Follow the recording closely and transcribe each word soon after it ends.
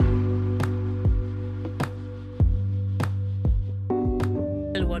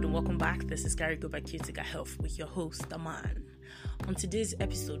world, and welcome back. This is Gary Go by Cutica Health with your host, Aman. On today's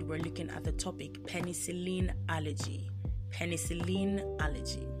episode, we're looking at the topic penicillin allergy. Penicillin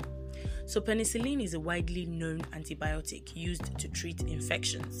allergy. So penicillin is a widely known antibiotic used to treat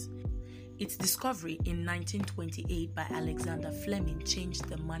infections. Its discovery in 1928 by Alexander Fleming changed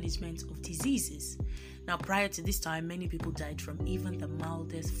the management of diseases. Now, prior to this time, many people died from even the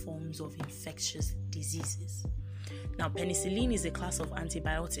mildest forms of infectious diseases. Now, penicillin is a class of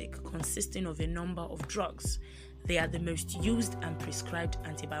antibiotic consisting of a number of drugs. They are the most used and prescribed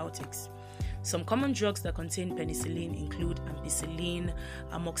antibiotics. Some common drugs that contain penicillin include ampicillin,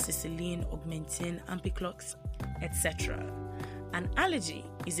 amoxicillin, augmentin, ampiclox, etc. An allergy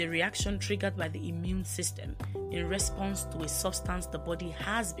is a reaction triggered by the immune system in response to a substance the body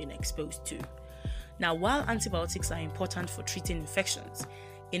has been exposed to. Now, while antibiotics are important for treating infections,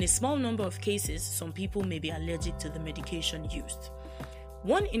 in a small number of cases, some people may be allergic to the medication used.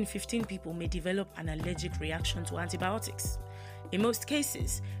 1 in 15 people may develop an allergic reaction to antibiotics. In most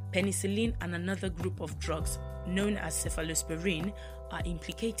cases, penicillin and another group of drugs known as cephalosporin are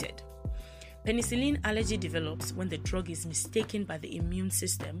implicated. Penicillin allergy develops when the drug is mistaken by the immune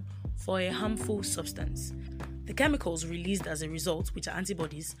system for a harmful substance. The chemicals released as a result, which are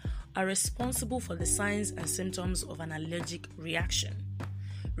antibodies, are responsible for the signs and symptoms of an allergic reaction.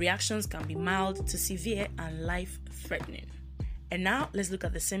 Reactions can be mild to severe and life-threatening. And now let's look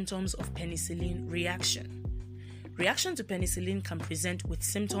at the symptoms of penicillin reaction. Reaction to penicillin can present with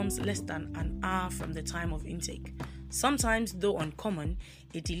symptoms less than an hour from the time of intake. Sometimes, though uncommon,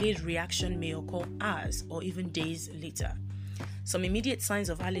 a delayed reaction may occur hours or even days later. Some immediate signs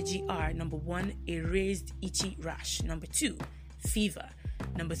of allergy are: number 1, a raised itchy rash; number 2, fever;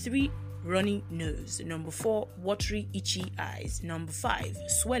 number 3, runny nose; number 4, watery itchy eyes; number 5,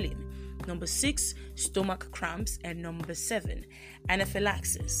 swelling; number 6, stomach cramps; and number 7,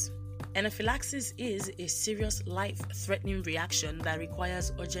 anaphylaxis. Anaphylaxis is a serious life-threatening reaction that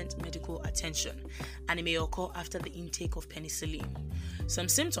requires urgent medical attention, and it may occur after the intake of penicillin. Some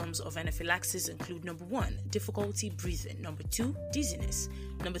symptoms of anaphylaxis include: number 1, difficulty breathing; number 2, dizziness;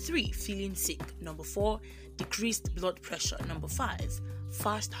 number 3, feeling sick; number 4, decreased blood pressure; number 5,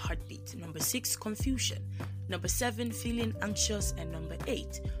 fast heartbeat; number 6, confusion; number 7, feeling anxious; and number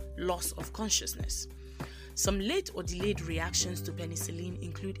 8, loss of consciousness. Some late or delayed reactions to penicillin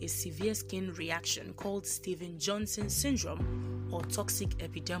include a severe skin reaction called Stevens-Johnson syndrome or toxic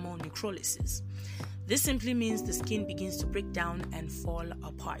epidermal necrolysis. This simply means the skin begins to break down and fall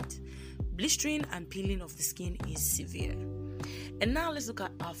apart. Blistering and peeling of the skin is severe. And now let's look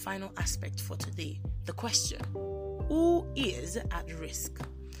at our final aspect for today, the question: who is at risk?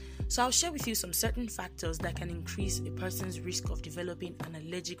 So I'll share with you some certain factors that can increase a person's risk of developing an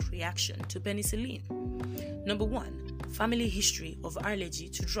allergic reaction to penicillin. Number 1, family history of allergy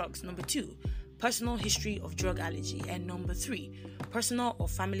to drugs. Number 2, personal history of drug allergy. And number 3, personal or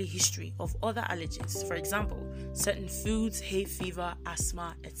family history of other allergens, for example, certain foods, hay fever,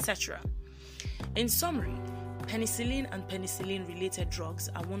 asthma, etc. In summary, penicillin and penicillin-related drugs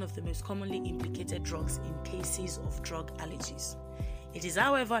are one of the most commonly implicated drugs in cases of drug allergies. It is,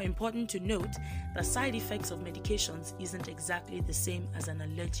 however, important to note that side effects of medications isn't exactly the same as an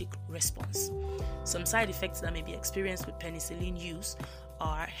allergic response. Some side effects that may be experienced with penicillin use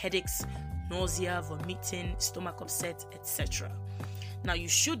are headaches, nausea, vomiting, stomach upset, etc. Now, you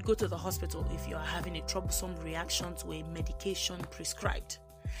should go to the hospital if you are having a troublesome reaction to a medication prescribed.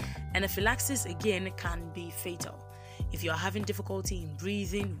 Anaphylaxis, again, can be fatal. If you are having difficulty in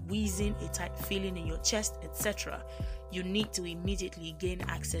breathing, wheezing, a tight feeling in your chest, etc., you need to immediately gain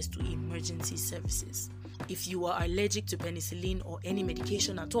access to emergency services. If you are allergic to penicillin or any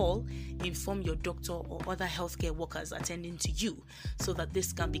medication at all, inform your doctor or other healthcare workers attending to you so that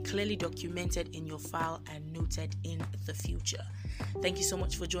this can be clearly documented in your file and noted in the future. Thank you so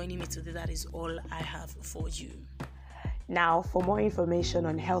much for joining me today. That is all I have for you. Now, for more information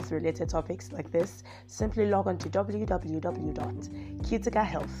on health-related topics like this, simply log on to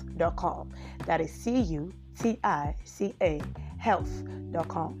www.cuticahealth.com. That is CUTICA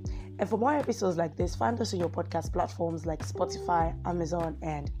health.com. And for more episodes like this, find us on your podcast platforms like Spotify, Amazon,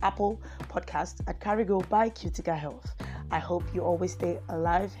 and Apple Podcasts at Carigo by Cutica Health. I hope you always stay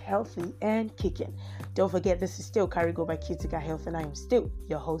alive, healthy, and kicking. Don't forget, this is still Carigo by Cutica Health, and I am still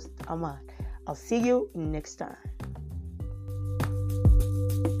your host, Aman. I'll see you next time.